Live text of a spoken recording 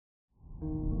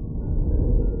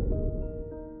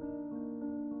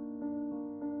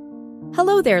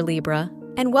Hello there, Libra,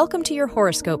 and welcome to your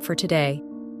horoscope for today,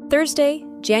 Thursday,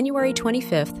 January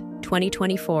 25th,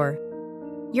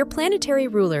 2024. Your planetary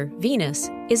ruler,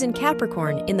 Venus, is in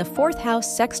Capricorn in the 4th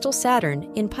house sextile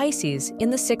Saturn in Pisces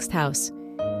in the 6th house.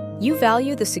 You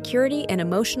value the security and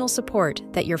emotional support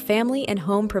that your family and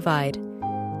home provide.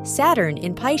 Saturn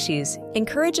in Pisces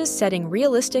encourages setting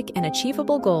realistic and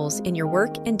achievable goals in your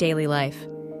work and daily life.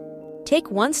 Take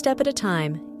one step at a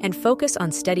time and focus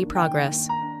on steady progress.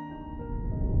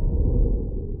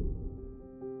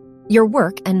 Your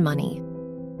work and money.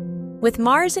 With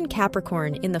Mars in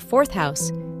Capricorn in the 4th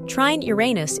house, trine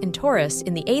Uranus in Taurus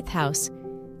in the 8th house,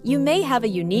 you may have a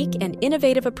unique and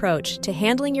innovative approach to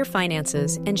handling your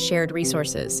finances and shared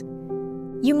resources.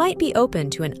 You might be open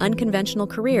to an unconventional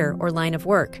career or line of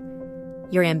work.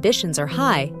 Your ambitions are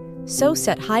high, so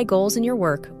set high goals in your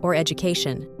work or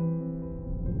education.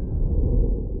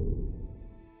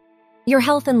 Your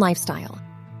health and lifestyle.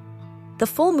 The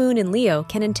full moon in Leo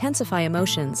can intensify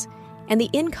emotions, and the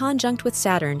inconjunct with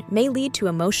Saturn may lead to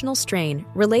emotional strain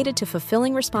related to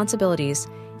fulfilling responsibilities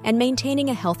and maintaining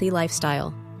a healthy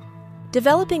lifestyle.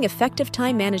 Developing effective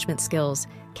time management skills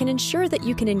can ensure that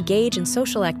you can engage in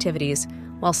social activities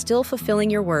while still fulfilling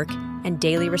your work and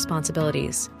daily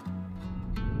responsibilities.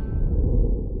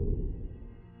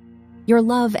 Your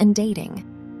love and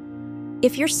dating.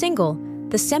 If you're single,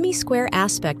 the semi-square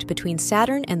aspect between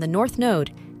Saturn and the North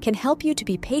Node can help you to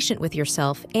be patient with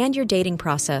yourself and your dating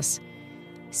process.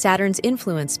 Saturn's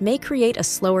influence may create a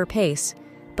slower pace,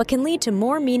 but can lead to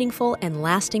more meaningful and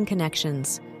lasting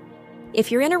connections.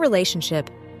 If you're in a relationship,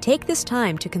 take this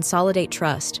time to consolidate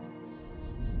trust.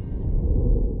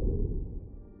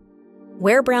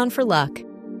 Wear brown for luck.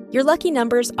 Your lucky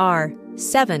numbers are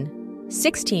 7,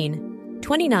 16,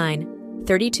 29,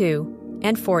 32,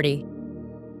 and 40.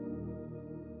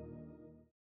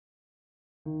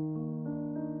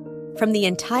 From the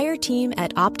entire team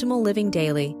at Optimal Living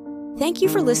Daily, thank you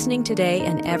for listening today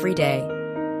and every day.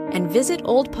 And visit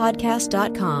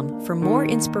oldpodcast.com for more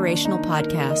inspirational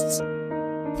podcasts.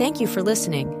 Thank you for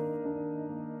listening.